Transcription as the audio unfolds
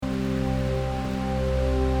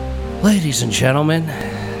Ladies and gentlemen,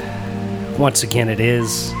 once again it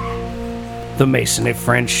is the Mason and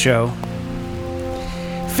Friends Show,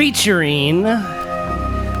 featuring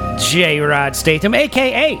J. Rod Statham,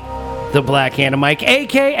 a.k.a. the Black Hand of Mike,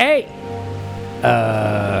 a.k.a.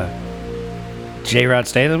 J. Rod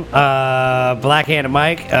Statham, Black Hand of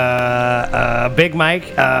Mike, Big Mike,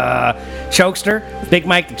 Chokester, Big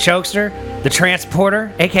Mike the Chokester, the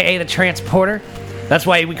Transporter, a.k.a. the Transporter. That's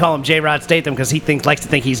why we call him J. Rod Statham, because he likes to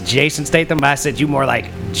think he's Jason Statham, but I said you more like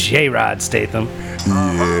J. Rod Statham. Yeah.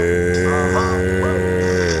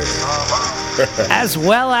 As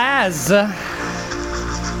well as the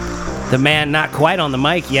man not quite on the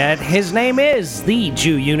mic yet. His name is the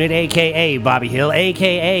Jew Unit, a.k.a. Bobby Hill,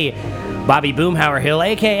 a.k.a. Bobby Boomhauer Hill,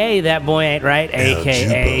 a.k.a. That Boy Ain't Right,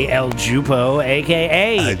 a.k.a. El Jupo,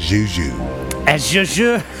 a.k.a. Juju. As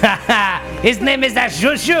Juju. His name is as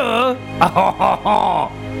Juju. Hello.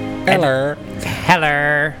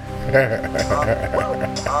 Hello.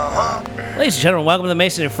 Ladies and gentlemen, welcome to the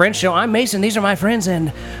Mason and Friends Show. I'm Mason, these are my friends,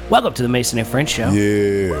 and welcome to the Mason and Friends Show.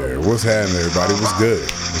 Yeah, what's happening, everybody? What's good?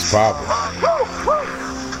 What's poppin'?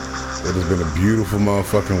 It has been a beautiful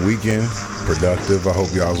motherfucking weekend. Productive. I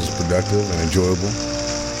hope y'all was productive and enjoyable.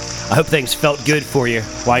 I hope things felt good for you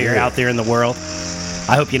while you're out there in the world.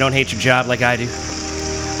 I hope you don't hate your job like I do.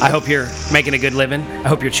 I hope you're making a good living. I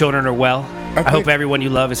hope your children are well. I hope everyone you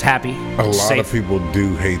love is happy. A lot of people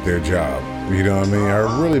do hate their job. You know what I mean?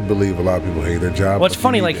 I really believe a lot of people hate their job. Well, it's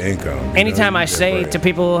funny, like, anytime I say to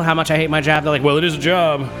people how much I hate my job, they're like, well, it is a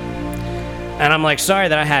job. And I'm like, sorry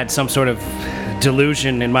that I had some sort of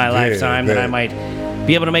delusion in my lifetime that I might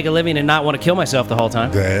be able to make a living and not want to kill myself the whole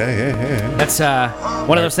time. Yeah. That's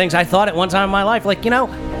one of those things I thought at one time in my life, like,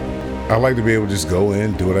 I like to be able to just go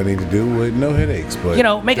in, do what I need to do with no headaches, but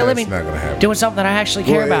make a living not gonna happen. doing something that I actually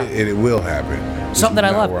care about. It will happen. Something that I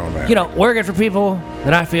love. Working for people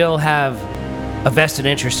that I feel have a vested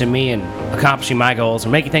interest in me and accomplishing my goals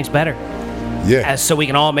and making things better. Yeah. So we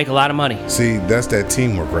can all make a lot of money. See, that's that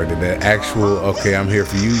teamwork right there. That actual, okay, I'm here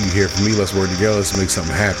for you, you here for me, let's work together, let's make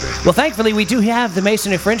something happen. Well, thankfully, we do have the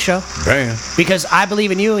Mason and Friends Show. Bam. Because I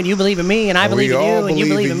believe in you, and you believe in me, and I believe in you, and you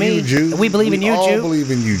believe in me. And we believe in you, Jew. We all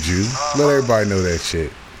believe in you, Jew. Let everybody know that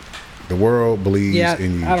shit. The world believes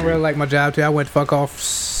in you, I don't really like my job, too. I went to fuck off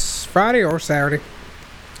Friday or Saturday.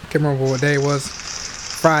 Can't remember what day it was.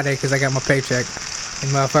 Friday, because I got my paycheck. And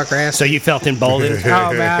motherfucker asked So you felt emboldened?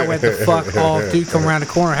 Oh, man, I went the fuck off. Dude, come around the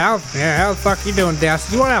corner. How the fuck you doing today? I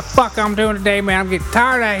said, you know what the fuck I'm doing today, man? I'm getting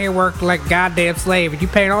tired out here working like a goddamn slave. And you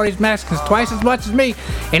paying all these Mexicans twice as much as me.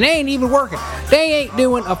 And they ain't even working. They ain't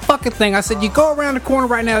doing a fucking thing. I said, you go around the corner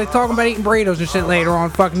right now. They're talking about eating burritos and shit later on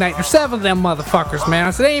fucking night. There's 7 of them motherfuckers, man. I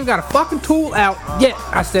said, they ain't even got a fucking tool out yet.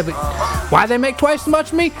 I said, but why they make twice as much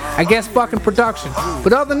as me? I guess fucking production.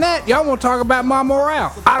 But other than that, y'all want to talk about my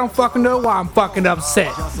morale. I don't fucking know why I'm fucking upset.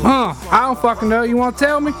 I don't fucking know. You want to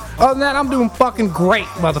tell me? Other than that, I'm doing fucking great,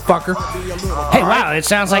 motherfucker. Hey, wow, it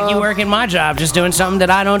sounds like you work in my job, just doing something that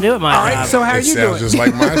I don't do at my job. All right, so how you doing? It sounds just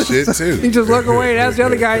like my shit, too. He just look away. That's the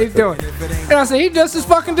other guy he's doing. And I said, he just as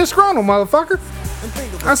fucking disgruntled, motherfucker.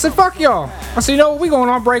 I said, fuck y'all. I said, you know what? We going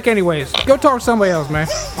on break anyways. Go talk to somebody else, man.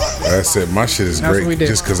 I said, my shit is great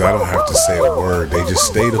just because I don't have to say a word. They just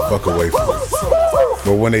stay the fuck away from me.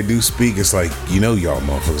 But when they do speak, it's like, y'all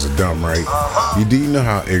motherfuckers are dumb, right? Do you know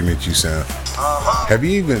how ignorant you sound? Have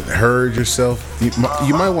you even heard yourself?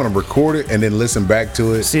 You might want to record it and then listen back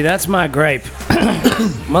to it. See, that's my gripe.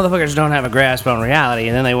 Motherfuckers don't have a grasp on reality,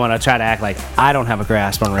 and then they want to try to act like I don't have a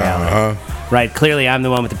grasp on reality. Right? Clearly, I'm the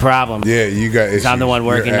one with the problem. Yeah, you got issues. I'm the one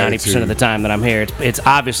working 90% of the time that I'm here. It's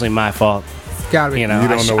obviously my fault. Gotta be.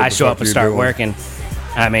 I show up and start working.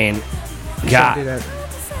 I mean, God.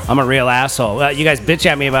 I'm a real asshole. You guys bitch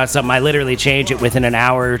at me about something. I literally change it within an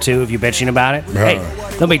hour or two of you bitching about it. Hey,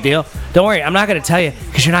 no big deal. Don't worry. I'm not going to tell you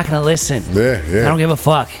because you're not going to listen. Yeah. I don't give a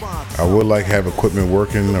fuck. I would like have equipment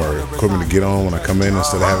working or equipment to get on when I come in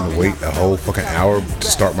instead of having to wait a whole fucking hour to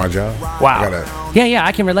start my job. Wow.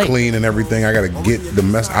 I can relate. Clean and everything. I got to get the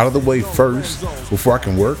mess out of the way first before I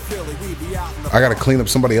can work. I gotta clean up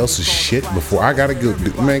somebody else's shit before I gotta go.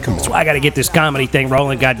 Man, come on. That's why I gotta get this comedy thing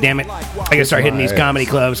rolling. God damn it! I gotta start hitting these comedy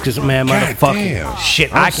clubs because motherfucking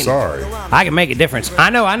shit. I'm sorry. I can make a difference. I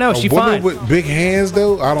know. She's fine. With big hands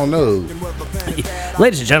though, I don't know.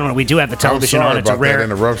 Ladies and gentlemen, we do have the television on. It's a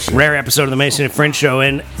rare episode of the Mason and Friends Show,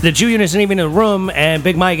 and the Jew unit isn't even in the room, and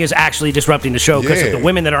Big Mike is actually disrupting the show because of the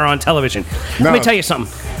women that are on television. Let me tell you something.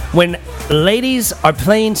 When ladies are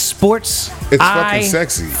playing sports, it's fucking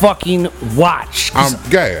sexy. Fucking watch.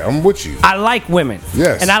 I'm with you. I like women.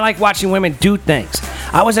 Yes. And I like watching women do things.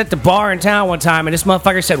 I was at the bar in town one time, and this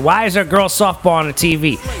motherfucker said, "Why is there girls softball on the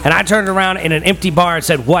TV?" And I turned around in an empty bar and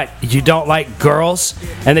said, "What? You don't like girls?"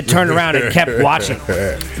 And then turned around and kept watching.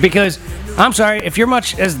 Because I'm sorry, if you're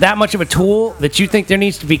that much of a tool that you think there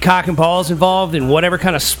needs to be cock and balls involved in whatever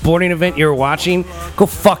kind of sporting event you're watching, go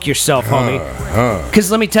fuck yourself, homie. Because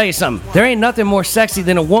let me tell you something. There ain't nothing more sexy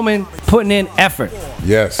than a woman putting in effort.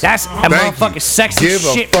 Yes. That's a motherfucking sexy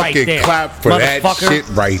shit right there. Give a fucking clap for that shit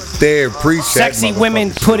right there. Appreciate sexy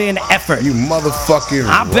women put in effort. You motherfucking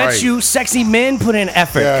I bet you sexy men put in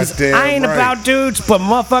effort. Because I ain't about dudes, but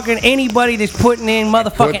motherfucking anybody that's putting in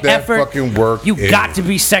motherfucking effort, fucking work you got to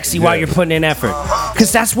be sexy while you're putting in effort.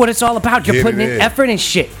 Because that's what it's all about. You're putting in effort and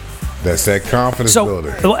shit. That's that confidence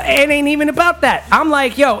builder. It ain't even about that. I'm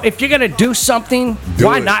like, yo, if you're going to do something,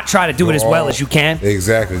 why not try to do it as well as you can?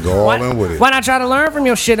 Exactly. Go all in with it. Why not try to learn from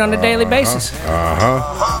your shit on a daily basis?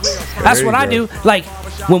 That's what I do. Like,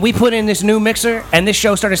 when we put in this new mixer and this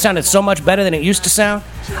show started sounding so much better than it used to sound,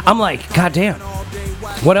 I'm like, God damn.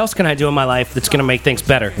 What else can I do in my life that's going to make things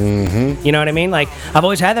better? Mm-hmm. You know what I mean? Like, I've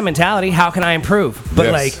always had that mentality. How can I improve?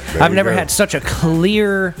 But, I've never had such a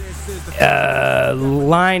clear,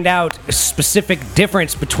 lined out, specific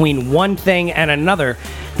difference between one thing and another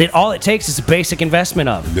that all it takes is a basic investment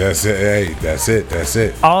of. That's it. Hey, that's it. That's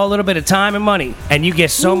it. All a little bit of time and money, and you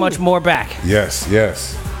get so much more back. Yes,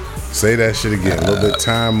 yes. Say that shit again. A little bit of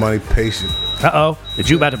time, money, patience. Uh-oh. The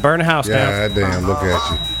Jew about to burn a house down. Yeah, damn, look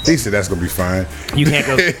at you. He said that's gonna be fine. You can't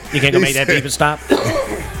go make that beep and stop?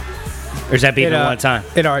 Or is that beeping one time?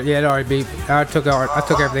 It already beeped. I took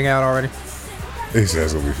everything out already. He said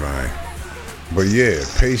that's gonna be fine. But yeah,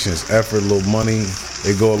 patience, effort, a little money,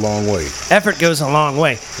 they go a long way. Effort goes a long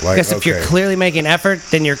way. Because if you're clearly making effort,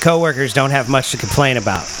 then your coworkers don't have much to complain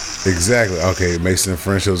about. Exactly. Okay, Mason and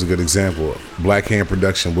French show is a good example. Black Hand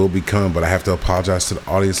Production will be coming, but I have to apologize to the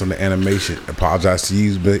audience on the animation. Apologize to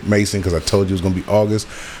you, Mason, because I told you it was going to be August.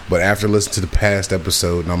 But after listening to the past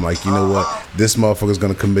episode, and I'm like, you know what? This motherfucker's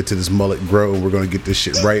going to commit to this mullet grow, and we're going to get this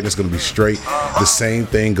shit right, and it's going to be straight. The same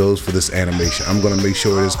thing goes for this animation. I'm going to make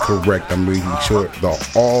sure it is correct. I'm making sure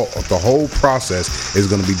the whole process is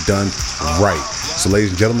going to be done right. So,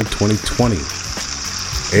 ladies and gentlemen, 2020,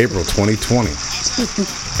 April 2020.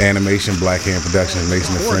 Animation, Black Hand Production,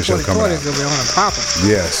 Mason and French show coming out.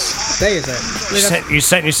 Yes. Day is that? You're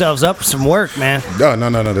setting yourselves up for some work, man. No,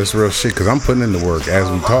 that's real shit, because I'm putting in the work. As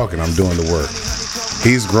we talking, I'm doing the work.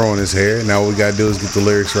 He's growing his hair. Now all we got to do is get the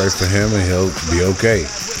lyrics right for him, and he'll be okay.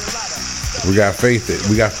 We got faith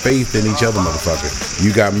in each other, motherfucker.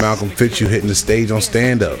 You got Malcolm Fitzhugh hitting the stage on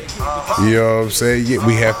stand-up. You know what I'm saying? Yeah,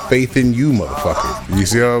 we have faith in you, motherfucker. You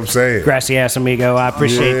see what I'm saying? Gracias, amigo. I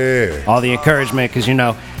appreciate all the encouragement, because, you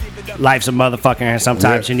know, life's a motherfucker, and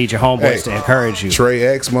sometimes you need your homeboys to encourage you.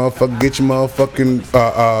 Trae X, motherfucker, get your motherfucking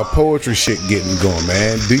poetry shit getting going,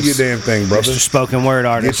 man. Do your damn thing, brother. Mr. Spoken Word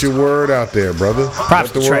artist. Get your word out there, brother. Props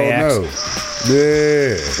to Trae X. Know.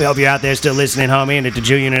 Yeah. We hope you're out there still listening, homie, and that the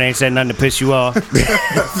Jew unit ain't said nothing to piss you off. Of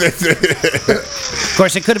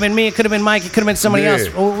course, it could have been me, it could have been Mike, it could have been somebody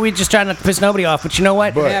else. We just try not to piss nobody off, but you know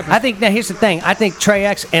what? I think, now here's the thing. I think Trae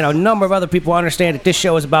X and a number of other people understand that this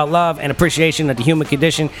show is about love and appreciation of the human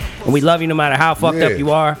condition, and we love you no matter how fucked up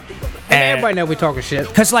you are. And everybody know we talking shit.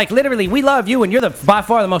 Because, like, literally, we love you, and you're by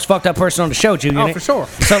far the most fucked up person on the show, Jew Unit. Oh, for sure.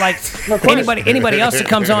 So, like, anybody else that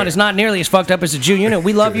comes on is not nearly as fucked up as the Jew Unit.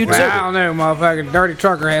 We love you, too. I don't know, motherfucking Dirty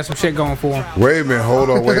Trucker has some shit going for him. Wait a minute, hold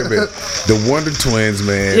on, wait a minute. The Wonder Twins,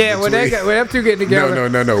 man. Yeah, when them two get together. No.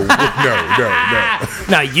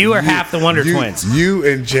 No, you are half the Wonder Twins. You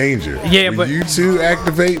and Changer. Yeah, but you two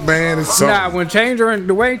activate, man, it's something. Nah, when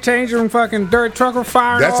the way Changer and fucking Dirty Trucker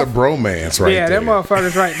firing that's off. That's a bromance right there. Yeah, them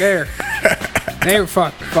motherfuckers right there. They were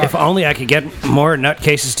fucked. If only I could get more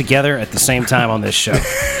nutcases together at the same time on this show.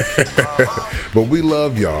 But we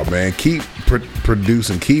love y'all, man. Keep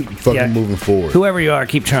producing. Keep fucking moving forward. Whoever you are,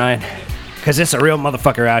 keep trying. Because it's a real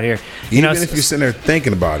motherfucker out here. Even if you're sitting there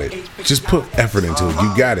thinking about it, just put effort into it.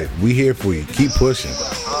 You got it. We here for you. Keep pushing.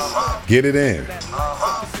 Get it in.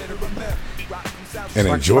 And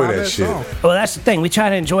enjoy that shit. Well, that's the thing. We try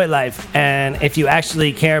to enjoy life, and if you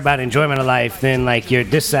actually care about enjoyment of life, then like your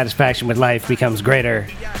dissatisfaction with life becomes greater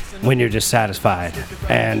when you're dissatisfied.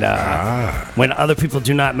 And when other people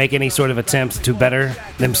do not make any sort of attempts to better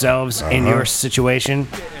themselves in your situation,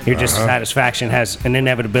 your dissatisfaction has an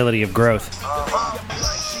inevitability of growth.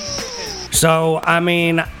 So, I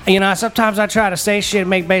mean, sometimes I try to say shit and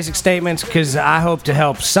make basic statements because I hope to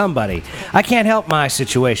help somebody. I can't help my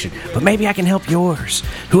situation, but maybe I can help yours.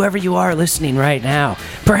 Whoever you are listening right now.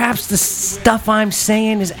 Perhaps the stuff I'm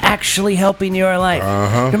saying is actually helping your life.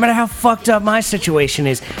 No matter how fucked up my situation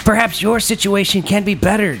is, perhaps your situation can be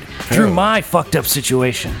bettered through my fucked up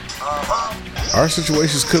situation. Our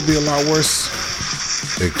situations could be a lot worse.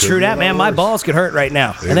 True that, man. My balls could hurt right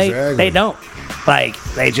now. Exactly. And they don't.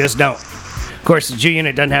 They just don't. Of course, the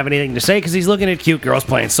G-Unit doesn't have anything to say because he's looking at cute girls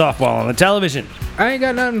playing softball on the television. I ain't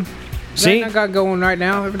got nothing. See? I got going right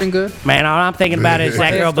now. Everything good. Man, all I'm thinking about is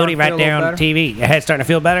that girl booty right there on the TV. Your head's starting to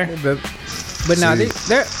feel better? But now, they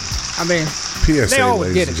PSA,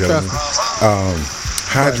 always get it, trust me.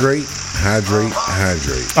 Hydrate.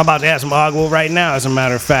 I'm about to have some agua right now, as a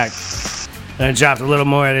matter of fact. I dropped a little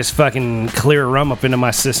more of this fucking clear rum up into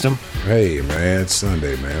my system. Hey, man, it's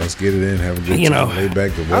Sunday, man. Let's get it in, have a good time. Lay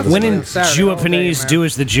back the weather's when in nice. Japanese, do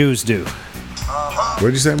as the Jews do.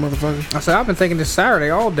 What'd you say, motherfucker? I said, I've been thinking this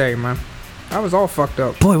Saturday all day, man. I was all fucked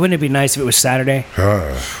up. Boy, wouldn't it be nice if it was Saturday?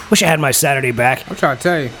 Wish I had my Saturday back. I'm trying to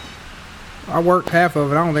tell you. I worked half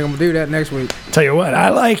of it. I don't think I'm going to do that next week. Tell you what, I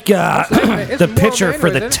like the pitcher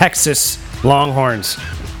for the Texas Longhorns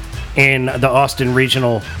in the Austin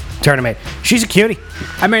Regional Tournament. She's a cutie.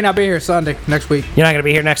 I may not be here Sunday next week. You're not going to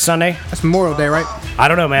be here next Sunday? That's Memorial Day, right? I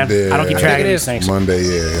don't know, man. Yeah, I don't keep track of these things. Monday,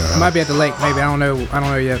 yeah. I might be at the lake, maybe. I don't know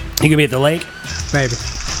yet. You going to be at the lake? Maybe.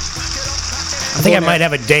 I think I might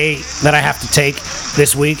have a day that I have to take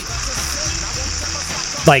this week.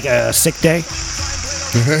 Like a sick day.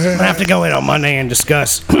 I'm going to have to go in on Monday and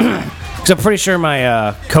discuss. Because I'm pretty sure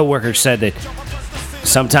my coworker said that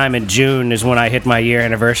sometime in June is when I hit my year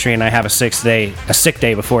anniversary and I have a sick day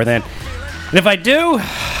before then. And if I do...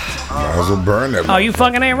 Might as well burn that. Oh, you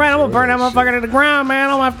fucking ain't right. I'm going to burn that motherfucker to the ground, man.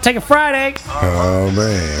 I'm going to have to take a Friday. Oh,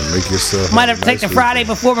 man. Make yourself... Might have to take the Friday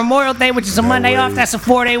before Memorial Day, which is a Monday off. That's a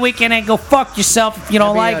 4-day weekend, and go fuck yourself if you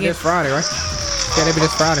don't like it. This Friday, right? Yeah, that'd be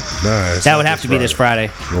this Friday. Nah, that would have to be this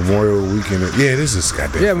Friday. Memorial weekend. Yeah, this is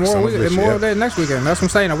goddamn. Yeah, Memorial Day next weekend. That's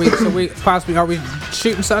what I'm saying. Are we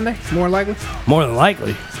shooting Sunday? More likely? More than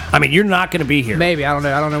likely. I mean, you're not going to be here. Maybe. I don't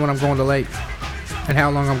know. I don't know when I'm going to the lake and how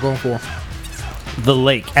long I'm going for. The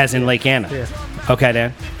lake, as in Lake Anna. Yeah. Okay,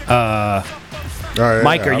 Dan.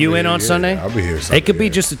 Mike, are you in on Sunday? I'll be here Sunday. It could be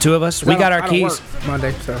just the two of us. We got our keys. Work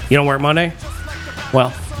Monday, so. You don't work Monday?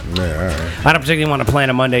 Well, yeah, all right. I don't particularly want to plan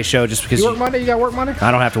a Monday show just because. You work Monday? You got work Monday?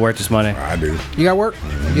 I don't have to work this Monday. I do. You got work?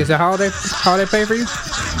 Is it holiday pay for you?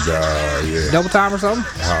 Yeah. Double time or something?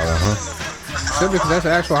 Should be, because that's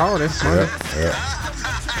an actual holiday. Yeah.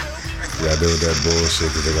 Yeah, I deal with that bullshit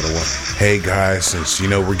because they gotta want. Hey guys, since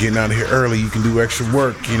we're getting out of here early, you can do extra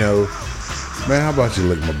work. Man, how about you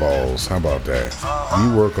lick my balls? How about that?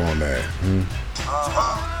 You work on that.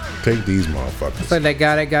 Take these motherfuckers. It's like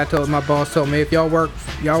that guy told my boss told me if y'all work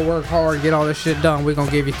hard and get all this shit done, we're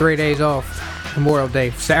gonna give you 3 days off. Memorial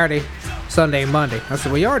Day, Saturday, Sunday, Monday. I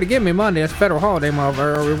said, well, you already give me Monday. That's federal holiday,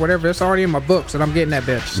 motherfucker, or whatever. It's already in my books, and I'm getting that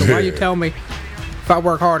bitch. So why you tell me? If I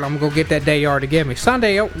work hard, I'm gonna get that day you already give me.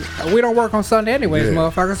 Sunday, we don't work on Sunday anyways,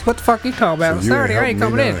 motherfuckers. What the fuck you talking about? So Saturday, I ain't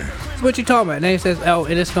coming in. So what you talking about? And then he says, oh,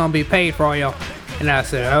 and it's gonna be paid for all y'all. And I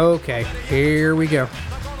said, okay, here we go.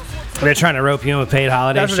 They're trying to rope you in with paid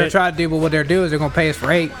holiday That's what they're trying to do, but what they're doing is they're gonna pay us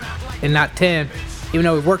for 8 and not 10. Even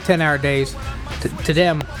though we work 10-hour days, to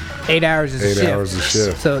them, 8 hours is a shift. 8 hours a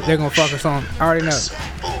shift. So they're gonna fuck us on. I already know.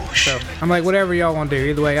 So I'm like, whatever y'all want to do.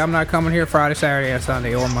 Either way, I'm not coming here Friday, Saturday, or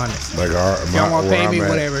Sunday, or Monday. Y'all want to pay me,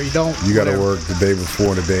 whatever. You don't. You got to work the day before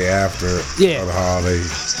and the day after. Yeah. The holiday.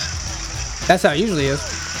 That's how it usually is.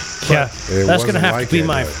 Yeah. That's gonna have to be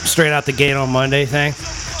my straight out the gate on Monday thing.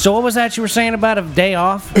 So what was that you were saying about a day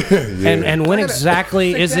off? And when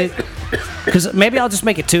exactly is it? Because maybe I'll just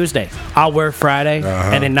make it Tuesday. I'll work Friday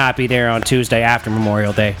and then not be there on Tuesday after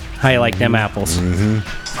Memorial Day. How you like them apples? Wouldn't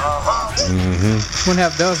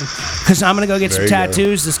have a dozen. Because I'm going to go get some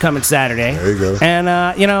tattoos this coming Saturday. There you go. And,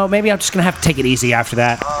 maybe I'm just going to have to take it easy after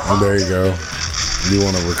that. And there you go. You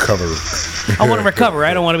want to recover. I want to recover.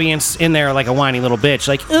 I don't want to be in there like a whiny little bitch.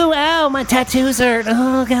 Like, ooh, ow, my tattoos hurt.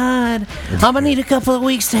 Oh, God. I'm going to need a couple of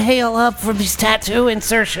weeks to heal up from these tattoo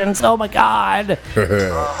insertions. Oh, my God.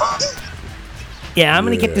 Yeah, I'm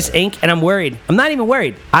going to get this ink, and I'm worried. I'm not even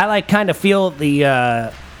worried. I, kind of feel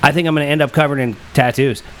I think I'm going to end up covered in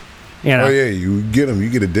tattoos. Oh, yeah, you get them. You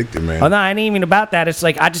get addicted, man. Oh, no, I ain't even about that. It's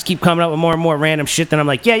like I just keep coming up with more and more random shit. Then I'm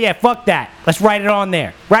like, yeah, fuck that. Let's write it on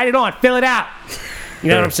there. Write it on. Fill it out. You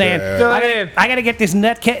know what I'm saying? I got to get this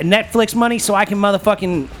Netflix money so I can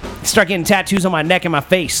motherfucking start getting tattoos on my neck and my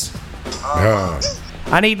face.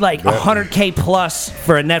 I need like $100K plus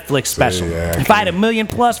for a Netflix special. Yeah, if I had $1 million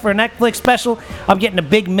plus for a Netflix special, I'm getting a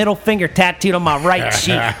big middle finger tattooed on my right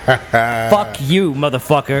cheek. Fuck you,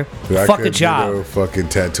 motherfucker. Fuck a job. No fucking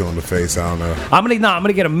tattoo on the face. I don't know. I'm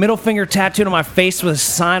gonna get a middle finger tattooed on my face with a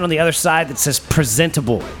sign on the other side that says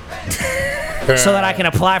presentable. So that I can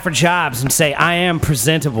apply for jobs and say, I am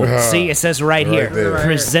presentable. See, it says right here. There.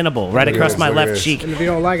 Presentable. Right across my left cheek. And if you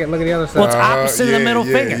don't like it, look at the other side. Well, it's opposite of the middle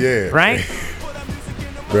finger. Right?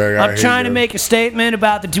 I'm trying to make a statement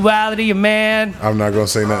about the duality of man. I'm not going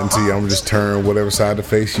to say nothing to you. I'm going to just turn whatever side of the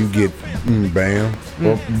face you get. Bam.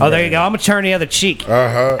 Oh, there you go. I'm going to turn the other cheek.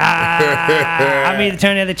 I'm either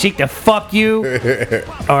turn the other cheek to fuck you,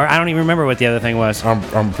 or I don't even remember what the other thing was.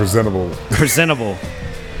 I'm presentable. Presentable.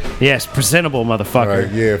 Yes, presentable, motherfucker.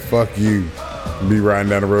 Right, yeah, fuck you. Be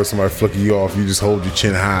riding down the road, somebody flicking you off, you just hold your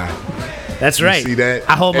chin high. That's right. You see that?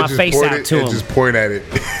 I hold my face out to him. Just point at it.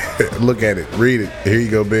 Look at it. Read it. Here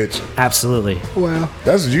you go, bitch. Absolutely. Well,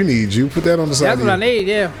 that's what you need, you. Put that on the side. That's what I need,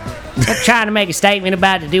 yeah. I'm trying to make a statement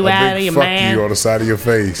about the duality of man. Fuck you on the side of your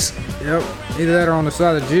face. Yep. Either that or on the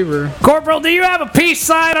side of the Jeeber. Corporal, do you have a peace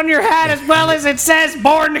sign on your hat as well as it says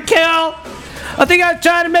born to kill? I think I'm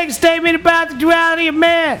trying to make a statement about the duality of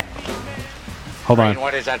man. Hold on.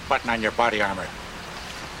 What is that button on your body armor?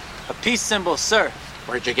 A peace symbol, sir.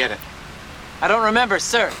 Where'd you get it? I don't remember,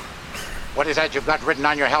 sir. What is that you've got written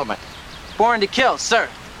on your helmet? Born to kill, sir.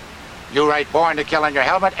 You write born to kill on your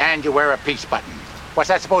helmet and you wear a peace button. What's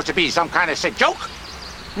that supposed to be? Some kind of sick joke?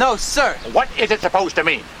 No, sir. What is it supposed to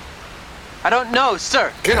mean? I don't know,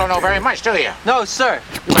 sir. You don't know very much, do you? No, sir.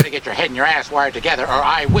 You better get your head and your ass wired together or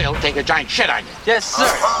I will take a giant shit on you. Yes,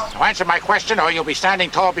 sir. Now answer my question or you'll be standing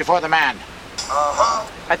tall before the man.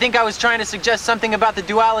 I think I was trying to suggest something about the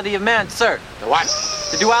duality of man, sir. The what?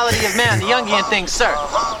 The duality of man, the Jungian thing, sir.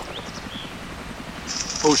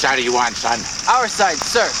 Whose side are you on, son? Our side,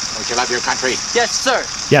 sir. Don't you love your country? Yes, sir.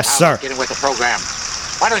 Yes, now sir. Let's get in with the program.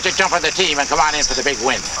 Why don't you jump on the team and come on in for the big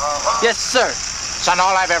win? Yes, sir. Son,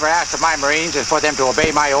 all I've ever asked of my Marines is for them to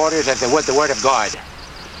obey my orders as they would the word of God.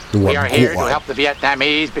 We are here to help the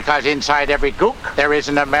Vietnamese because inside every gook there is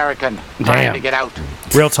an American trying to get out.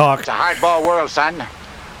 Real talk. It's a hardball world, son.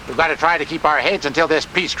 We've got to try to keep our heads until this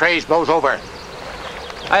peace craze blows over.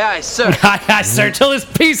 Aye, aye, sir. Aye, aye, sir. Till this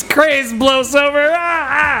peace craze blows over.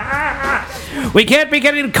 We can't be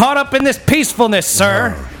getting caught up in this peacefulness,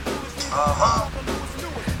 sir.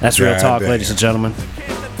 That's real talk, ladies and gentlemen.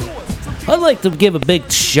 I'd like to give a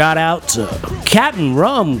big shout out to Captain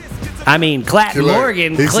Rum. Clatton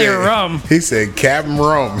Morgan, Clear Rum. He said Captain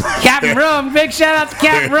Rum. Captain Rum. Big shout out to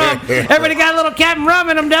Captain Rum. Everybody got a little Captain Rum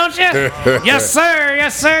in them, don't you? Yes, sir.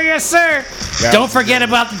 Yes, sir. Yes, sir. Don't forget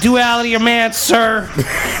about the duality of man, sir.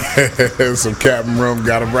 Some Captain Rum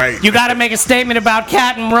got him right. You got to make a statement about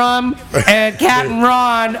Captain Rum and Captain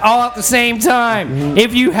Ron all at the same time.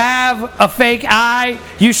 If you have a fake eye,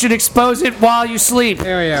 you should expose it while you sleep.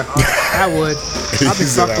 Hell yeah. I would. I'll be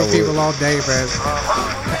fucked with people all day, man.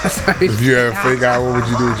 If you had a fake eye, what would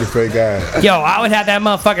you do with your fake eye? Yo, I would have that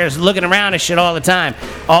motherfucker looking around and shit all the time.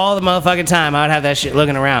 All the motherfucking time, I would have that shit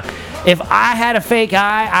looking around. If I had a fake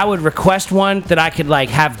eye, I would request one that I could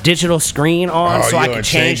have digital screen on so I could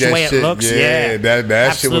change the way it looks. Yeah,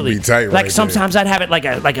 that shit would be tight. Sometimes I'd have it like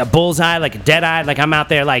a bullseye, like a dead eye, like I'm out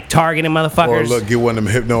there targeting motherfuckers. Or look, get one of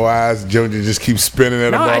them hypno eyes, Jonesy just keeps spinning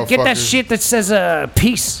at them. No, I'd get that shit that says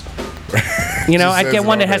peace. I'd get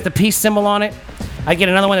one that has the peace symbol on it. I get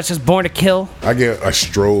another one that says born to kill. I get a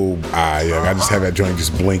strobe eye. I just have that joint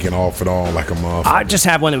just blinking off and on like a motherfucker. I just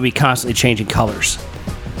have one that would be constantly changing colors.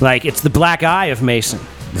 It's the black eye of Mason.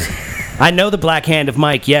 I know the black hand of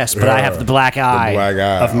Mike, yes, but I have the black eye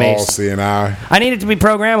of Mason. All-seeing eye. I need it to be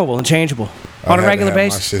programmable and changeable on a regular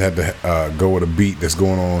basis. My shit had to go with a beat that's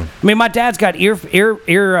going on. My dad's got ear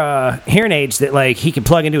hearing aids that he can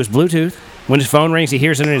plug into his Bluetooth. When his phone rings, he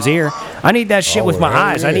hears it in his ear. I need that shit with my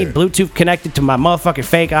eyes. Yeah. I need Bluetooth connected to my motherfucking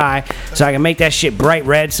fake eye so I can make that shit bright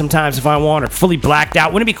red sometimes if I want, or fully blacked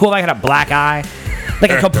out. Wouldn't it be cool if I had a black eye?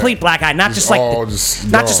 Like a complete black eye, not just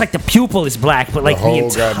the pupil is black, but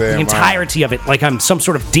the entirety of it, like I'm some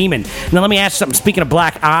sort of demon. Now let me ask you something. Speaking of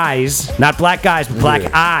black eyes, not black guys, but black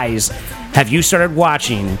eyes, have you started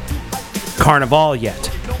watching Carnivale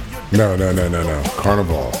yet? No.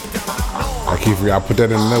 Carnivale. I put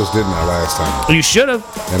that in the notes, didn't I, last time? You should have.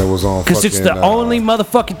 And it was on because it's the only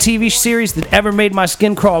motherfucking TV series that ever made my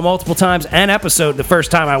skin crawl multiple times, and episode the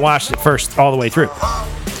first time I watched it first all the way through.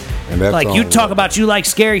 And that's you talk about you like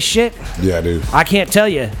scary shit. Yeah, I do. I can't tell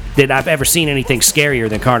you that I've ever seen anything scarier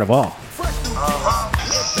than Carnivale.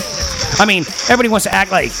 Everybody wants to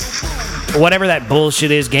act like whatever that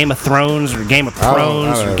bullshit is, Game of Thrones or Game of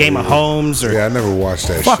Thrones or Game of Homes or I never watched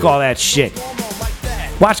that. Fuck all that shit.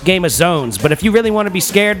 Watch Game of Zones, but if you really want to be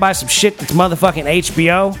scared by some shit that's motherfucking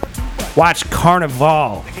HBO, watch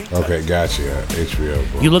Carnivale. Okay, gotcha.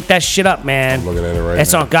 HBO. Bro. You look that shit up, man. I'm looking at it right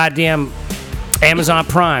It's now. on goddamn Amazon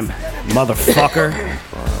Prime, motherfucker.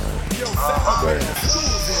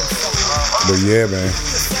 But yeah, man.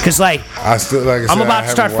 Cause like, I still like. I said, I'm about to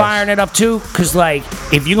start firing it up too. Cause like,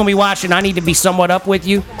 if you're gonna be watching, I need to be somewhat up with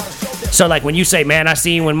you. So like, when you say, "Man, I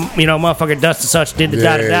see when motherfucker Dust and Such did the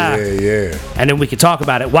da-da-da," yeah, and then we can talk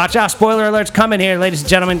about it. Watch out! Spoiler alerts coming here, ladies and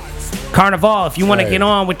gentlemen. Carnivale. If you want to get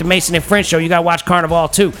on with the Mason and Friends show, you gotta watch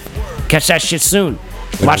Carnivale too. Catch that shit soon.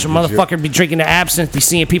 Watch a motherfucker be drinking the absinthe, be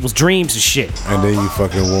seeing people's dreams and shit. And then you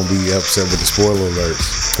fucking won't be upset with the spoiler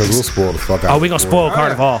alerts. Because we'll spoil the fuck out. Oh, we gonna spoil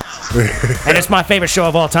Carnivale. And it's my favorite show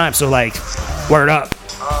of all time, so like, word up.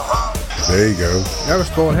 There you go. Never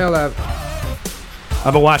spoiled hell out.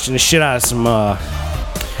 I've been watching the shit out of some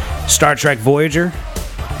Star Trek Voyager.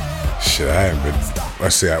 Shit, I haven't been.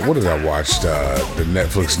 Let's see, what did I watch? The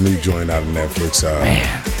Netflix new joint out of Netflix.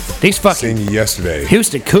 Man, these fucking seen you yesterday.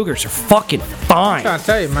 Houston Cougars are fucking fine. I'm trying to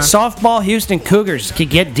tell you, man. Softball Houston Cougars can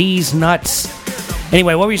get D's nuts.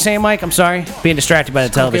 Anyway, what were you saying, Mike? I'm sorry. Being distracted by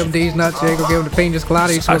the television. Give them these nuts. You ain't gonna give them the penis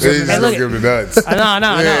colada. You supposed He's to gonna give him the nuts.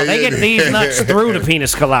 No. They get these nuts through the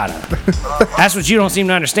penis colada. That's what you don't seem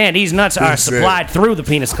to understand. These nuts are supplied through the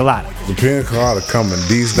penis colada. The pina colada coming.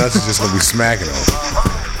 These nuts are just gonna be smacking them.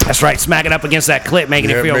 That's right. Smack it up against that clit,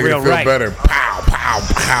 making it feel real right. Better. Pow, pow,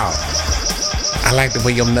 pow. I like the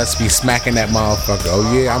way your nuts be smacking that motherfucker.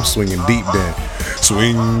 Oh yeah, I'm swinging deep then.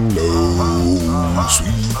 Swing low,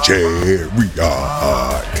 sweet chariot.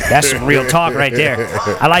 That's some real talk right there.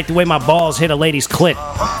 I like the way my balls hit a lady's clit.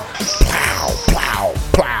 Plow, plow,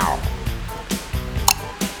 plow.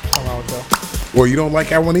 Well, you don't like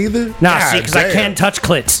that one either? Nah, see, because I can't touch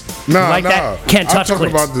clits. No, you like that? Can't touch I'm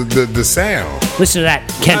talking clits. about the sound. Listen to that.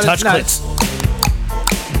 Can't touch clits.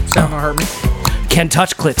 Sound don't hurt me. Can't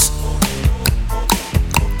touch clits.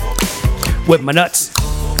 With my nuts.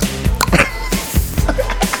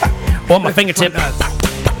 Or my fingertip.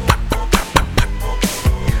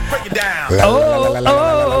 Oh,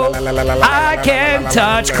 I can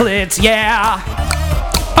touch clits, yeah.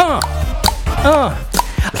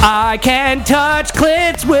 I can touch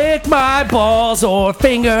clits with my balls or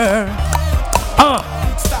finger.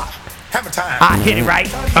 I hit it right.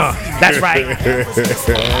 That's right.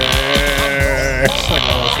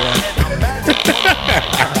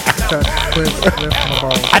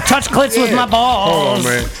 I touch clits with my balls. Hold on,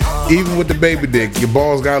 man. Even with the baby dick, your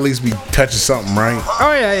balls gotta at least be touching something, right?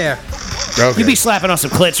 Oh yeah. Okay. You be slapping on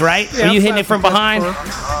some clits, right? Yeah, Are you hitting it from behind?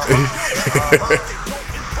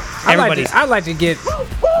 I like to get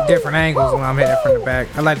different angles when I'm hitting it from the back.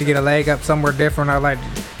 I like to get a leg up somewhere different. I like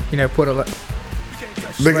to, put a.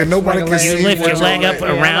 Nigga, nobody can see. You lift your leg up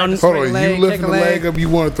around. Hold on, you lifting the leg up. You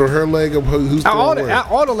want to throw her leg up? Who's throwing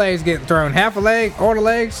all the legs getting thrown. Half a leg, all the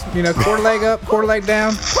legs. Quarter leg up, quarter leg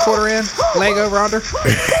down, quarter in, leg over under.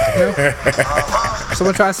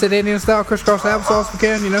 Someone try to sit Indian style, crisscross applesauce if we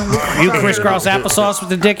can. You crisscross applesauce with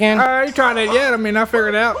the dick in? You trying that yet? I mean, I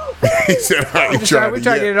figured it out. He said, "I ain't trying we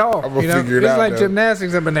try to get it all. I'm gonna figure it out. It's like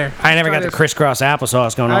gymnastics up in there. I never got the crisscross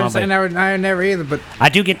applesauce going on. I never either, but I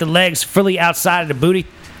do get the legs fully outside of the booty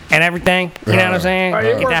and everything. You know what I'm saying?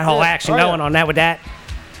 Get that whole action going on that with that.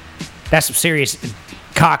 That's some serious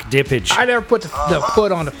cock dippage. I never put the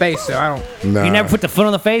foot on the face, so I don't. Nah. You never put the foot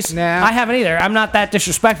on the face? Nah. I haven't either. I'm not that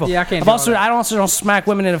disrespectful. Yeah, I can't. I also don't smack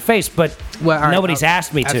women in the face, but nobody's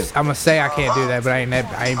asked me to. I'm gonna say I can't do that, but I ain't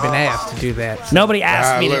been asked to do that. So. Nobody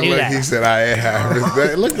asked me to do that. He said I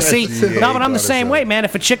have. Look at See, no, but I'm the same way, man.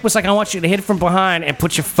 If a chick was like, I want you to hit it from behind and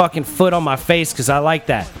put your fucking foot on my face because I like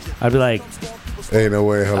that, I'd be like, ain't no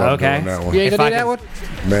way hell I'm doing that one. You ain't gonna do that one?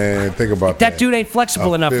 Man, think about that. That dude ain't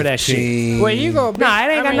flexible enough for that shit. Well, you go. Nah, it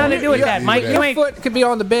ain't got nothing to do with that, Mike. Your foot could be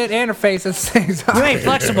on the bed and her face at the same time. You ain't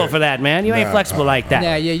flexible for that, man. You ain't flexible like that.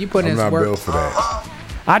 Yeah, you put in some work. I'm not built for that.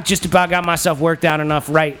 I just about got myself worked out enough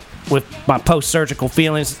right with my post-surgical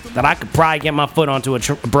feelings that I could probably get my foot onto a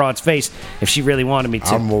broad's face if she really wanted me to.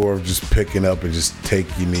 I'm more of just picking up and just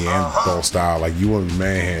taking Neanderthal style. Like, you want to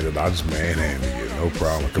manhandle, I'll just manhandle you. No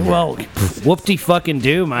problem. Well, whoop-de fucking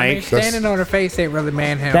do, Mike. I mean, standing on her face ain't really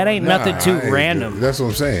manhandling. That ain't nothing too random. That's what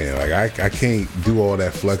I'm saying. Like, I can't do all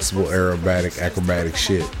that flexible, aerobatic, acrobatic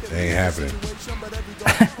shit. It ain't happening.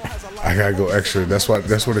 I gotta go extra. That's where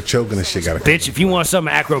the choking and shit gotta come. Bitch, if you want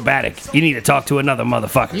something acrobatic, you need to talk to another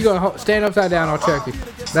motherfucker. You gonna stand upside down, I'll choke you.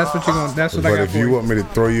 That's what you're gonna. That's what I got. But if you want me to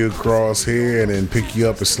throw you across here and then pick you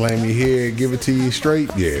up and slam you here and give it to you straight,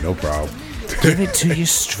 yeah, no problem. Give it to you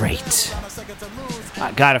straight.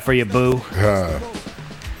 I got it for you, boo. I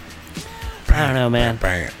don't know, man.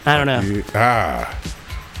 I don't know.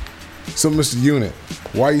 So, Mr. Unit,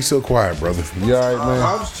 why are you so quiet, brother? You all right, man?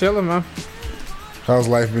 I was chilling, man. How's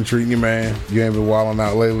life been treating you, man? You ain't been wilding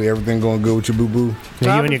out lately? Everything going good with your boo-boo? You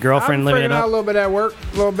and your girlfriend living it up? A little bit at work,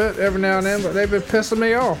 a little bit every now and then, but they've been pissing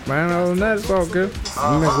me off, man. Other than that, it's all good.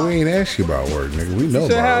 Nigga, we ain't asked you about work, nigga. We know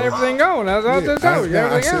about how everything going. That's all I told you.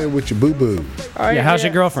 I said with your boo-boo. How's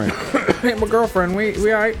your girlfriend? My girlfriend,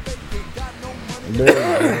 we all right.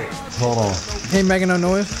 Hold on. He ain't making no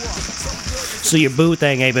noise. So your boo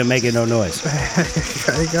thing ain't been making no noise?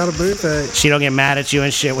 He got a boo thing. She don't get mad at you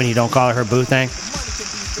and shit when you don't call her boo thing?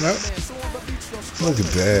 Nope. Look at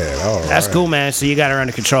that. All right. That's cool, man. So you got her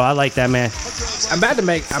under control. I like that, man. I'm about to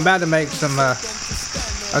make some. I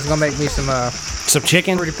was gonna make me some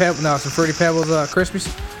chicken. Fruity Pebbles Krispies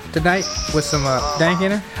tonight with some dank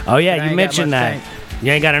in it. Oh yeah, you mentioned that. Dank.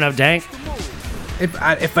 You ain't got enough dank.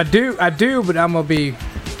 If I do, but I'm gonna be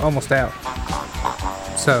almost out.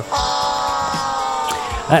 So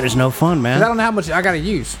that is no fun, man. I don't know how much I gotta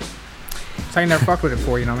use, so I can never fuck with it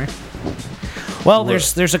for you know what I mean. Well,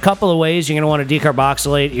 there's a couple of ways you're going to want to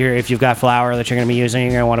decarboxylate. If you've got flour that you're going to be using,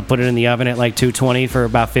 you're going to want to put it in the oven at like 220 for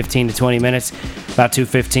about 15 to 20 minutes, about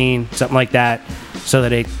 215, something like that, so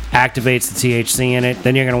that it activates the THC in it.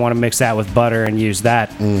 Then you're going to want to mix that with butter and use that.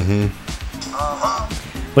 Mm-hmm.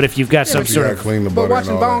 But if you've got some sort of... clean the butter but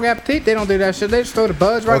watching Bon Appetit, they don't do that shit. They just throw the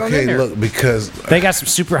buds right on in there. Okay, look, because... They got some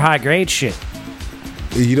super high-grade shit.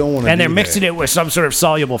 You don't want to. And they're mixing it with some sort of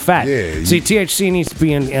soluble fat. Yeah. See, THC needs to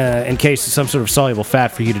be encased in some sort of soluble fat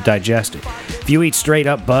for you to digest it. If you eat straight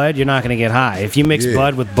up bud, you're not going to get high. If you mix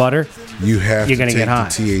bud with butter, you're going to get high.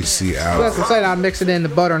 The THC out. Well, that's what I'm saying. I'll mix it in the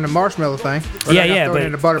butter and the marshmallow thing. But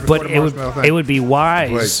it would be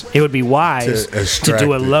wise. It would be wise to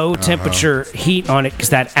do a low temperature heat on it because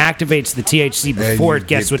that activates the THC before it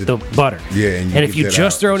gets with the butter. Yeah, and if you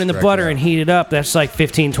just throw it in the butter and heat it up, that's like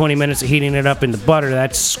 15, 20 minutes of heating it up in the butter.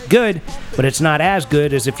 That's good, but it's not as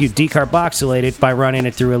good as if you decarboxylate it by running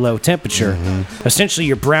it through a low temperature. Mm-hmm. Essentially,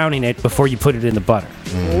 you're browning it before you put it in the butter.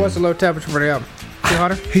 Mm-hmm. Well, what's the low temperature for the oven?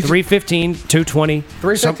 200? 315, 220.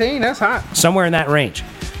 315? That's hot. Somewhere in that range.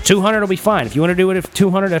 200 will be fine. If you want to do it at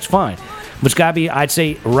 200, that's fine. But it's got to be, I'd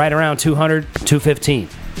say, right around 200, 215.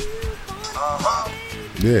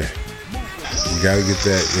 Yeah. You got to get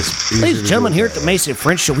that. Ladies and gentlemen, here at the Mason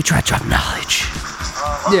French Show, we try to drop knowledge.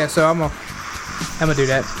 Yeah, so I'm gonna do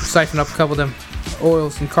that. Siphon up a couple of them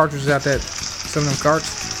oils and cartridges out some of them carts.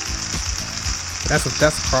 That's the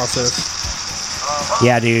process.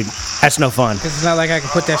 Yeah, dude. That's no fun. Because it's not like I can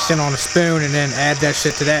put that shit on a spoon and then add that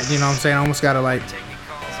shit to that. You know what I'm saying? I almost gotta I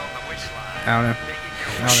don't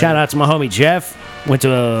know. Shout out to my homie Geoff. Went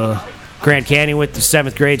to Grand Canyon with the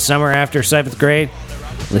 7th grade summer after 7th grade.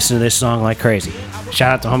 Listen to this song like crazy.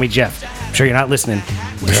 Shout out to homie Geoff. I'm sure you're not listening.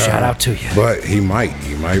 But shout out to you. But he might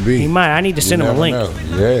be. He might. I need to send him a link.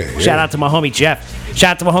 Yeah. Shout out to my homie Geoff.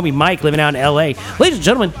 Shout out to my homie Mike living out in L.A. Ladies and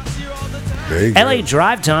gentlemen, LA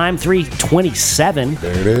drive time 3:27.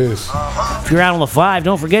 There it is. If you're out on the 5,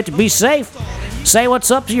 don't forget to be safe. Say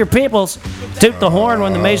what's up to your peoples. Toot the horn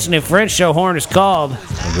when the Mason and French Show horn is called.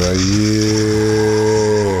 Yeah.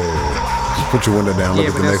 Just put your window down. Look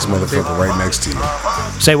at the next motherfucker right next to you.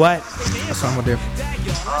 Say what? That's what I'm gonna do.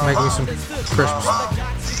 Make me some Christmas.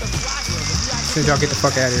 As soon as y'all get the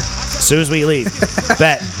fuck out of here. As soon as we leave.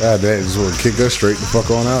 Bet. God, that just want to kick us straight the fuck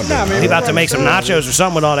on out there. We about to make some nachos or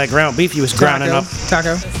something with all that ground beef you was grinding up.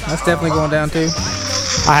 Taco. That's definitely going down too.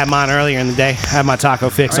 I had mine earlier in the day. I had my taco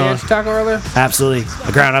fix on. You had your taco earlier? Absolutely.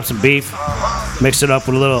 I ground up some beef, mixed it up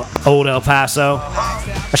with a little old El Paso.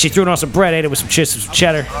 I actually threw it on some bread, ate it with some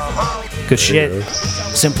cheddar. Good shit.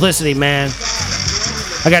 Simplicity, man.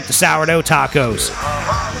 I got the sourdough tacos.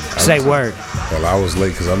 Say word. Well, I was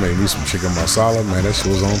late because I made me some chicken masala. Man, that shit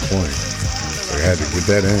was on point. So I had to get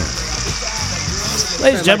that in.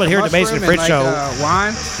 Ladies and gentlemen, here at the Mason and Fritz Show.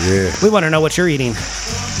 Wine? Yeah. We want to know what you're eating.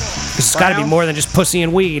 It's got to be more than just pussy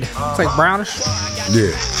and weed. It's like brownish.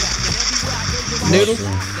 Yeah. Noodles.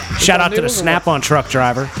 Shout out to the Snap-on truck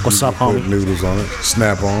driver. What's up, homie? Put noodles on it.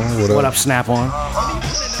 Snap-on. What up, Snap-on?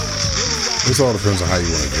 This all depends on how you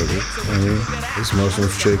want to cook it. I mean, it's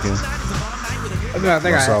mushrooms, chicken. I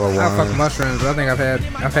think I fuck mushrooms, but I think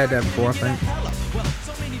I've had that before, I think.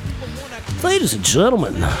 Ladies and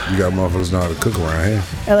gentlemen. You got motherfuckers know how to cook around here.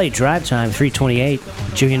 LA drive time, 3:28.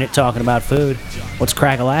 Junior talking about food. What's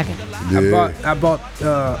crack-a-lacking? Yeah. I bought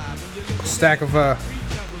a stack of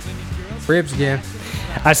ribs again.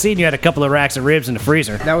 I seen you had a couple of racks of ribs in the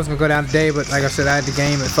freezer. That was going to go down today, but like I said, I had the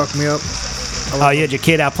game. It fucked me up. Oh, you had your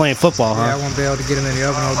kid out playing football, huh? Yeah, I won't be able to get him in the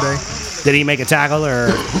oven all day. Did he make a tackle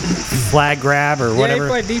or flag grab or whatever?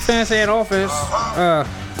 Yeah, he played defense and offense.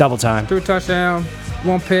 Double time. Threw a touchdown,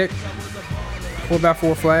 1 pick, pulled about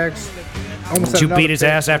 4 flags. Did you beat his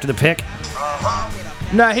ass after the pick?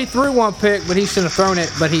 No, he threw 1 pick, but he shouldn't have thrown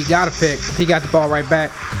it. But he got a pick. He got the ball right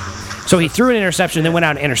back. So he threw an interception, then went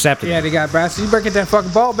out and intercepted. Yeah, they got it back. So you better get that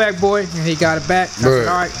fucking ball back, boy. And he got it back. I said,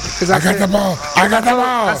 all right. I got the ball. I got the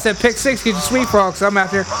ball. I said, pick 6, get your sweet frog. So I'm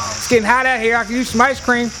out there. It's getting hot out here. I can use some ice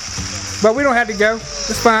cream. But we don't have to go.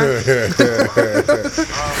 It's fine.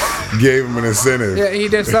 Gave him an incentive. Yeah, he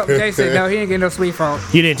did something. Jay said, no, he ain't getting no sweet frog.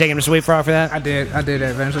 You didn't take him to sweet frog for that? I did that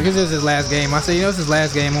eventually. Because this is his last game. I said, you know, this is his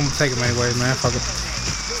last game. I'm going to take him anyway, man. Fuck it.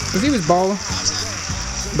 Because he was balling.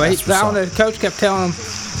 But the coach kept telling him,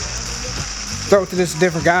 throw it to this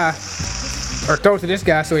different guy. Or throw it to this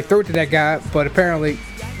guy. So he threw it to that guy. But apparently,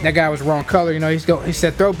 that guy was the wrong color. You know, he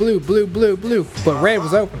said, throw blue, blue, blue, blue. But red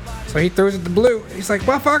was open. So he throws it to blue. He's like,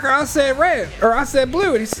 motherfucker, I said red. Or I said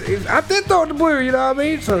blue. And I did throw it to blue, you know what I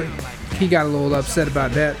mean? So he got a little upset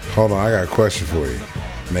about that. Hold on, I got a question for you.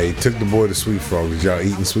 Now, you took the boy to Sweet Frog. Did y'all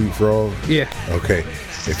eating Sweet Frog? Yeah. Okay.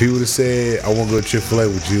 If he would have said, I want to go to Chick-fil-A,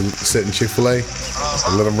 would you sit in Chick-fil-A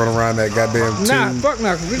and let him run around that goddamn tube? Nah, fuck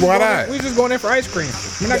no. Why not? We just going there for ice cream.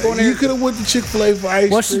 We're not going there. You could have went to Chick-fil-A for ice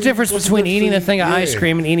cream. What's the difference between eating a thing of ice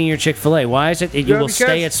cream and eating your Chick-fil-A? Why is it that you will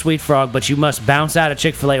stay at Sweet Frog, but you must bounce out of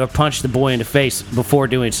Chick-fil-A or punch the boy in the face before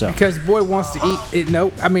doing so? Because the boy wants to eat it.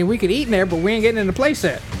 No, I mean, we could eat in there, but we ain't getting in the play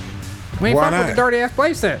set. We ain't fucking with the dirty ass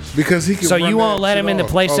play sets. Because he can. So you won't let him in the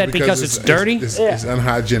play set because it's dirty? It's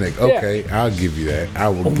unhygienic. Okay, I'll give you that. I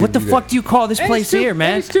will. What the fuck do you call this place here,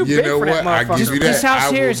 man? It's too big for that motherfucker. Give you that. This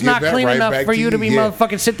house here is not clean enough for you to be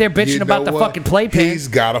motherfucking sit there bitching about the fucking playpen. He's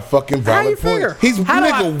got a fucking valid point. How do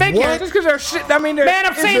I figure? Just because there's shit. I mean, man,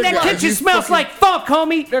 I'm saying that kitchen smells like funk,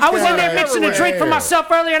 homie. I was in there mixing a drink for myself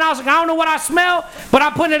earlier, and I was like, I don't know what I smell, but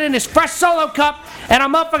I'm putting it in this fresh Solo cup, and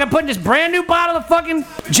I'm motherfucking putting this brand new bottle of fucking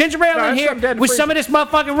ginger ale in here with some of this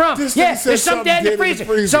motherfucking rum. There's something dead in the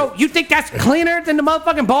freezer. So you think that's cleaner than the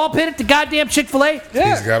motherfucking ball pit at the goddamn Chick-fil-A? Yeah.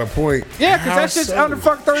 He's got a point. Yeah, because that shit's under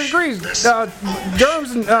fucking 30 degrees.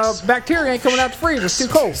 Germs and bacteria ain't coming out the freezer. It's too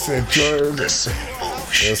cold.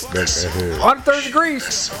 Under 30 degrees.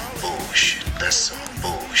 That's some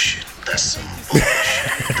bullshit.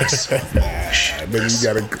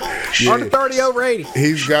 Under 30 over 80.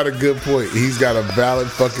 He's got a good point. He's got a valid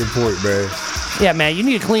fucking point, man. Yeah, man, you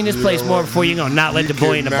need to clean this place more before you're gonna not let the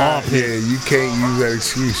boy in the ball pit. Yeah, you can't use that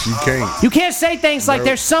excuse. You can't. You can't say things like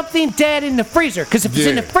there's something dead in the freezer, because if it's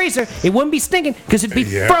in the freezer, it wouldn't be stinking, because it'd be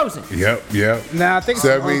frozen. Yep. Nah, I think so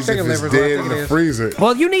that means if it's dead in the freezer.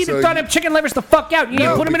 Well, you need to throw them chicken livers the fuck out. You need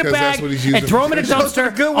to put them in a bag and throw them in a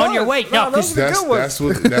dumpster on your way. No, that's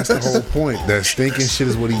the whole point. That stinking shit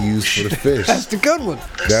is what he used for the fish. That's the good one.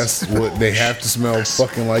 That's what they have to smell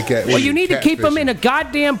fucking like that. Well, you need to keep them in a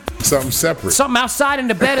goddamn something separate. Something outside in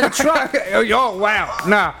the bed of the truck. Oh wow,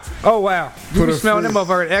 nah. Oh wow. You be smelling them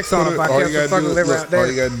over at X on if I kept the fucking liver out there. All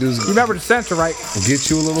you gotta do is you remember the sensor, right? Get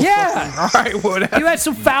you a little. Yeah. All right. Well, you had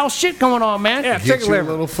some foul shit going on, man. Yeah. Get you a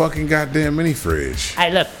little fucking goddamn mini fridge.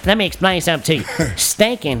 Hey, look. Let me explain something to you.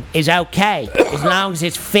 Stinking is okay as long as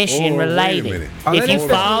it's fishing related. If you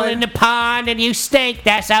fall in the pond and you stink,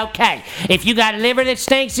 that's okay. If you got liver that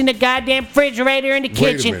stinks in the goddamn refrigerator in the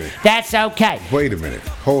kitchen, that's okay. Wait a minute.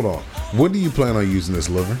 Hold on. When do you plan on using this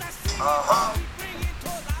liver?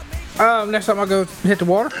 Next time I go hit the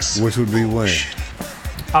water. Which would be when?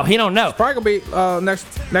 Oh, he don't know. It's probably gonna be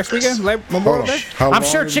next weekend, Memorial Day. I'm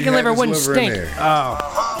sure chicken liver wouldn't stink.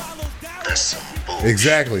 Oh.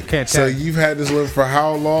 Exactly. So you've had this liver for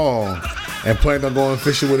how long? And planned on going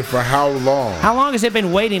fishing with it for how long? How long has it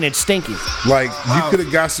been waiting and stinking? Like, you could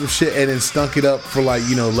have got some shit and then stunk it up for like,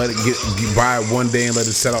 let it buy it one day and let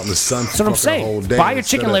it set out in the sun for the whole day. Buy your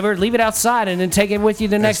chicken liver, leave it outside, and then take it with you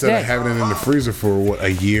the next day. Instead of having it in the freezer for, a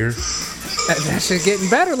year? That shit's getting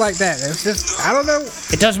better like that. It's just, I don't know.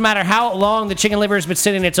 It doesn't matter how long the chicken liver has been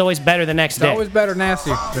sitting, it's always better the next day. It's always better nasty.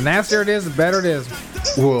 The nastier it is, the better it is.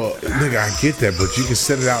 Well, nigga, I get that, but you can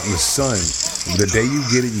set it out in the sun. The day you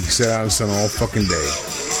get it, you can set it out in the sun all fucking day.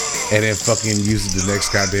 And then fucking use it the next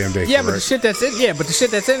goddamn day. Yeah, but the shit that's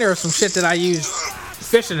in there is some shit that I used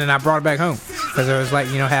fishing and I brought it back home. Because it was like,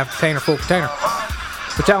 half container, full container.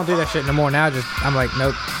 But I don't do that shit no more now. I'm like,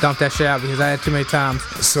 nope, dump that shit out because I had too many times.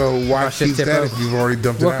 So why keep that if you've already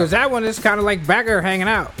dumped it out? Well, because that one is kind of like back there hanging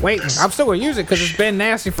out, waiting. I'm still going to use it because it's been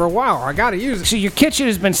nasty for a while. I got to use it. So your kitchen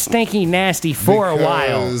has been stinky nasty for a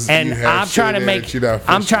while. And I'm trying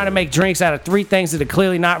to make drinks out of 3 things that have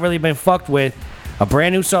clearly not really been fucked with. A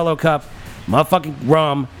brand new Solo cup, motherfucking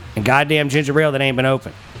rum, and goddamn ginger ale that ain't been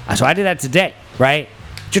opened. So I did that today, right?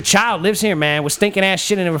 Your child lives here, man, with stinking ass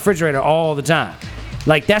shit in the refrigerator all the time.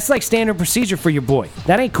 Like, that's like standard procedure for your boy.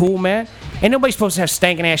 That ain't cool, man. Ain't nobody supposed to have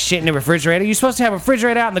stinking ass shit in the refrigerator. You're supposed to have a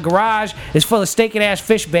refrigerator out in the garage that's full of stinking ass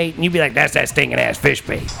fish bait, and you'd be like, that's that stinking ass fish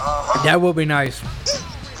bait. That would be nice.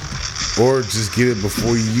 Or just get it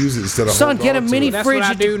before you use it instead of Son, get a mini That's fridge. what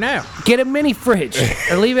I do now. Get a mini fridge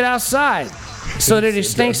and leave it outside so that it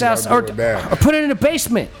stinks out. Or put it in the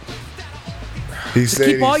basement. He said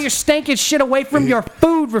Keep all your stinking shit away from your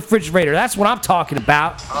food refrigerator. That's what I'm talking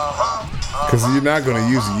about. Because you're not going to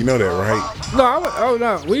use it. You know that, right? No,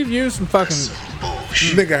 no. We've used some fucking...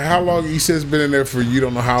 Nigga, how long? You said it's been in there for you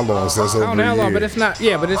don't know how long. So that's over I don't know how long, a but year. it's not...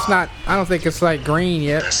 Yeah, but it's not... I don't think it's like green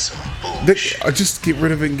yet. Just get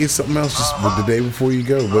rid of it and get something else just the day before you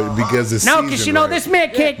go. But because it's No, because you know this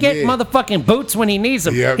man can't get motherfucking boots when he needs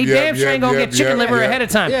them. He damn sure ain't gonna get chicken liver ahead of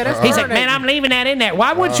time. Yeah, that's He's like, burning. man, I'm leaving that in there.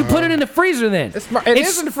 Why wouldn't you put it in the freezer then? It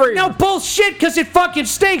is in the freezer. No bullshit, because it fucking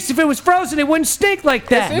stinks. If it was frozen, it wouldn't stink like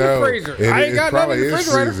that. It's in the freezer. I ain't got nothing in the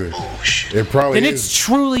refrigerator. It probably Then is. it's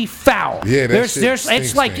truly foul. Yeah, there's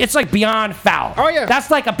it's like beyond foul. Oh, yeah. That's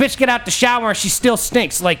like a bitch get out the shower and she still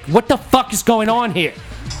stinks. Like, what the fuck is going on here?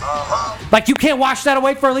 Like, you can't wash that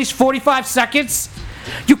away for at least 45 seconds?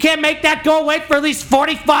 You can't make that go away for at least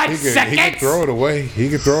 45 seconds? He can throw it away. He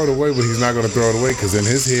can throw it away, but he's not going to throw it away because in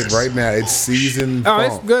his head right now, it's seasoned. Oh,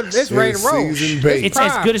 it's good. It's ready to roll. Seasoned bait. It's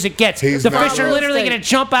as good as it gets. He's the not fish are gonna literally going to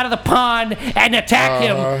jump out of the pond and attack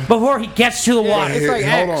him before he gets to the water. It's like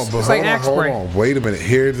axe. It's like axe spray. Hold on. Wait a minute.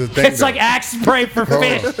 Here's the thing. It's like axe spray for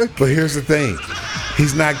fish. But here's the thing.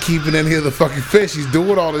 He's not keeping in here the fucking fish. He's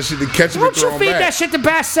doing all this shit to catch him Why and don't throw you him feed back. that shit to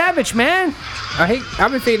Bass Savage, man?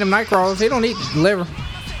 I've been feeding him night crawlers. He don't eat liver.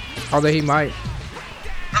 Although he might.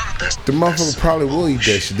 The motherfucker probably will eat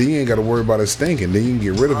that shit. Then you ain't got to worry about it stinking. Then you can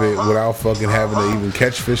get rid of it without fucking having to even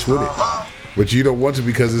catch fish with it. But you don't want to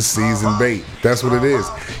because it's seasoned bait. That's what it is.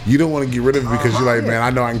 You don't want to get rid of it because you're like, man, I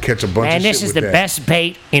know I can catch a bunch of shit And this is with the that. best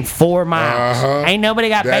bait in 4 miles. Ain't nobody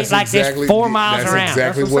got bait like this 4 miles around.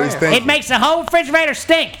 That's exactly what he's thinking. It makes the whole refrigerator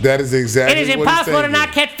stink. That is exactly It is what he's impossible to thinking.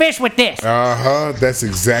 not catch fish with this. That's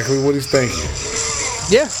exactly what he's thinking.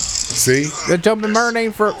 Yeah. See? The jumping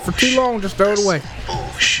marinade for too long, just throw it away.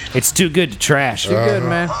 It's too good to trash. Too good,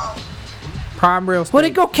 man. Prime real estate. Well,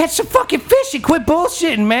 then go catch some fucking fish and quit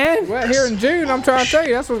bullshitting, man. Well, here in June, I'm trying to tell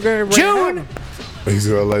you, that's what's going to June? He's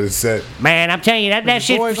going to let it set. Man, I'm telling you, that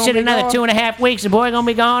shit boy's for gonna be another gone. 2.5 weeks. The boy gonna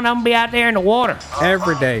be gone. I'm gonna be out there in the water.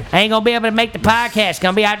 Every day. I ain't gonna be able to make the podcast.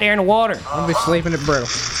 Gonna be out there in the water. I'm going to be sleeping at Brittle.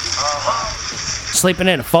 Sleeping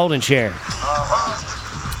in a folding chair.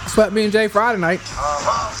 Slept me and Jay Friday night.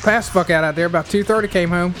 Passed the fuck out there. About 2:30 came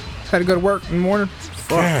home. Had to go to work in the morning.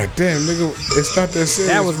 God damn, nigga. It's not that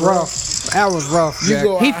serious. That was bro. rough. That was rough, Jack.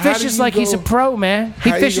 He fishes like he's a pro, man.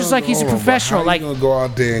 He fishes like he's a professional. How you gonna go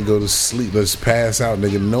out there and go to sleep? Let's pass out,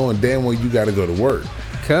 nigga, knowing damn well you gotta go to work.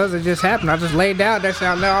 Cause it just happened. I just laid down. That's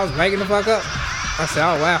how I was waking the fuck up. I said,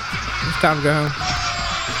 oh wow, it's time to go home.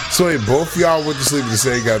 So hey, both y'all went to sleep at the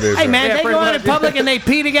same goddamn Hey time. man, Yeah, they pretty go out in much. public and they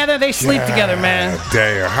pee together. They sleep together, man.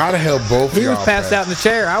 Damn, how the hell both He y'all was passed out in the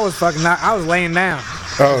chair. I was fucking not. I was laying down.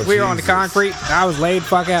 Oh, We were on the Jesus. concrete. I was laid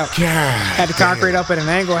fuck out. God, Had the concrete up at an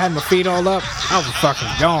angle. Had my feet all up. I was fucking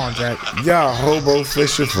gone, Jack. y'all hobo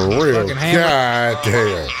fishing for real. Fucking hammer. God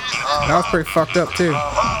damn. I was pretty fucked up too.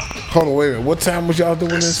 Hold on, wait a minute. What time was y'all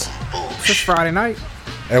doing this? Just Friday night,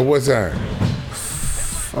 At what time?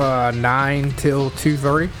 9 till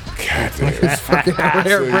 2:30. God damn. Fucking out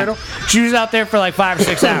there, Brittle. She was out there for like 5 or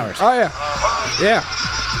 6 hours. Oh yeah, yeah.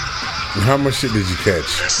 How much shit did you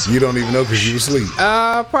catch? You don't even know because you were asleep.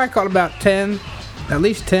 Probably caught about 10, at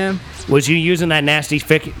least 10. Was you using that nasty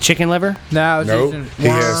chicken liver? No, I was Nope. using He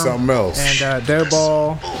had worm something else. and dough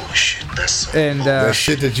ball and That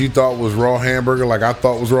shit that you thought was raw hamburger, like I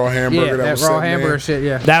thought was raw hamburger. yeah, that that was raw sitting there. hamburger shit.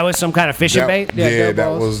 Yeah. That was some kind of fishing bait? Yeah, Yeah, dough that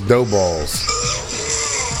balls. was dough balls.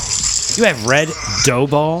 You have red dough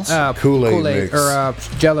balls? Kool-Aid mix. or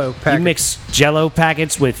jello You packet mix Jello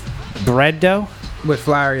packets with bread dough? with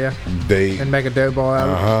flour, yeah, They, and make a dough ball out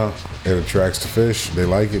of it attracts the fish. They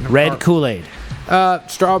like it. Red Kool-Aid. it.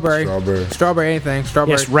 Strawberry, anything.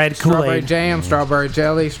 Strawberry, Yes, red strawberry Kool-Aid. jam, strawberry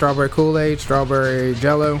jelly, strawberry Kool-Aid, strawberry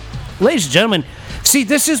jello. Ladies and gentlemen, see,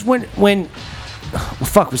 this is when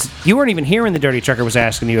you weren't even here when the Dirty Trucker was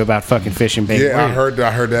asking you about fucking fishing bait. Yeah, were you?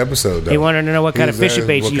 I heard the episode though. He wanted to know what He kind of was fishing asking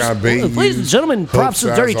baits what you kind of bait use. he Ladies and used, gentlemen, hook props to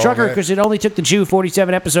the Dirty size, all Trucker that. because it only took the Jew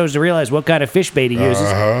 47 episodes to realize what kind of fish bait he uses.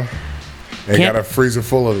 They Can't- got a freezer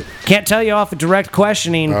full of it. Can't tell you off of direct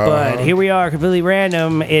questioning, but here we are, completely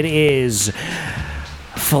random. It is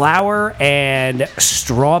flour and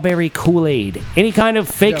strawberry Kool-Aid. Any kind of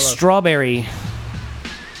fake Jello. strawberry.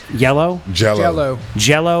 Yellow? Jello.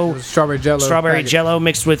 Jello. Strawberry Jello. Strawberry packet. Jello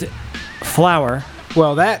mixed with flour.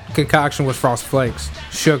 Well, that concoction was Frosted Flakes,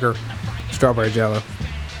 sugar, strawberry Jello.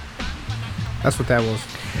 That's what that was.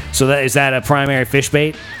 So is that a primary fish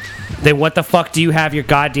bait? Then what the fuck do you have your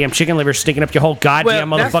goddamn chicken liver sticking up your whole goddamn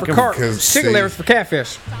That's for motherfucking... chicken liver's for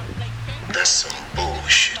catfish. That's some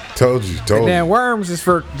bullshit. Told you. And then worms is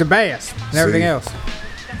for the bass and everything else.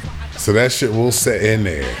 So that shit will set in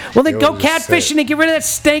there. Well, then go catfishing and get rid of that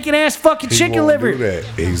stinking ass fucking chicken liver. Do that.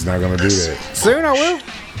 He's not gonna do that. Soon I will.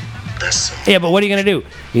 Yeah, but what are you gonna do?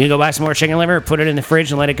 You gonna go buy some more chicken liver, put it in the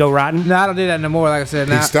fridge, and let it go rotten? No, I don't do that no more. Like I said,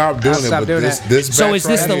 he stopped doing it. But this batch so is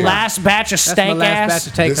this right the here, last batch of stank ass?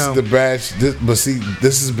 This is the batch. But see,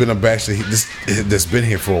 this has been a batch that's been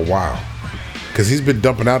here for a while. Because he's been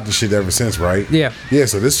dumping out the shit ever since, right? Yeah. Yeah,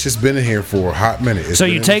 so this just been in here for a hot minute. So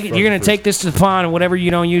you take it. You're gonna take this to the pond, and whatever you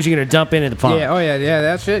don't use, you're gonna dump into the pond. Yeah. Oh yeah.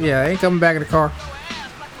 That's it. Yeah. I ain't coming back in the car.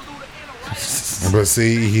 But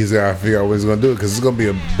see, he's got to figure out what he's going to do because it's going to be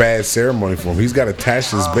a bad ceremony for him. He's got to attach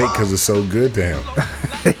this bait because it's so good to him.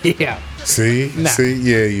 Yeah. See? Nah. See?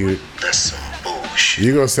 Yeah, you. That's some bullshit.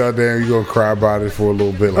 You going to sit out there and you going to cry about it for a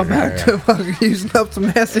little bit. Like, I'm using up some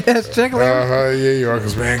nasty ass chicken liver. Yeah, you are.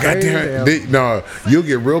 Because, man, goddamn it. No, you'll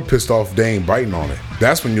get real pissed off they ain't biting on it.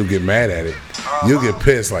 That's when you'll get mad at it. You'll get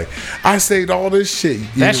pissed. Like, I saved all this shit.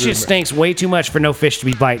 That shit stinks way too much for no fish to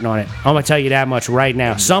be biting on it. I'm going to tell you that much right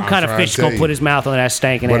now. Some kind of fish is going to put his mouth on that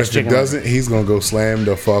stinking ass chicken. But if it doesn't, he's going to go slam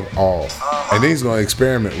the fuck off. And then he's going to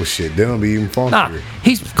experiment with shit. Then it'll be even funkier. Nah,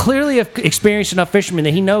 he's clearly an experienced enough fisherman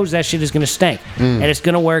that he knows that shit is going to stink. And it's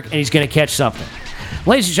going to work, and he's going to catch something.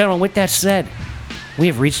 Ladies and gentlemen, with that said, we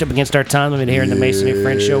have reached up against our time limit here in the Mason and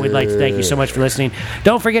Friends Show. We'd like to thank you so much for listening.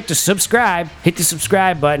 Don't forget to subscribe. Hit the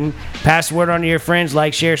subscribe button. Pass the word on to your friends.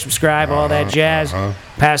 Like, share, subscribe, all that jazz.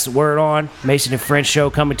 Pass the word on. Mason and Friends Show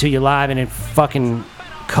coming to you live and in fucking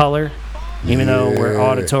color, even though we're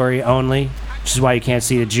auditory only, which is why you can't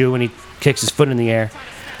see the Jew when he kicks his foot in the air.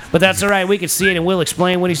 But that's all right. We can see it, and we'll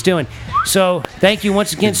explain what he's doing. So thank you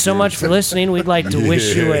once again so much for listening. We'd like to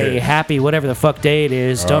wish you a happy whatever the fuck day it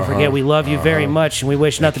is. Don't forget, we love you very much, and we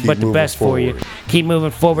wish nothing but the best for you. Keep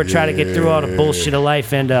moving forward. Try to get through all the bullshit of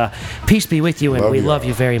life, and peace be with you, and we love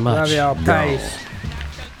you very much. Love y'all. Peace.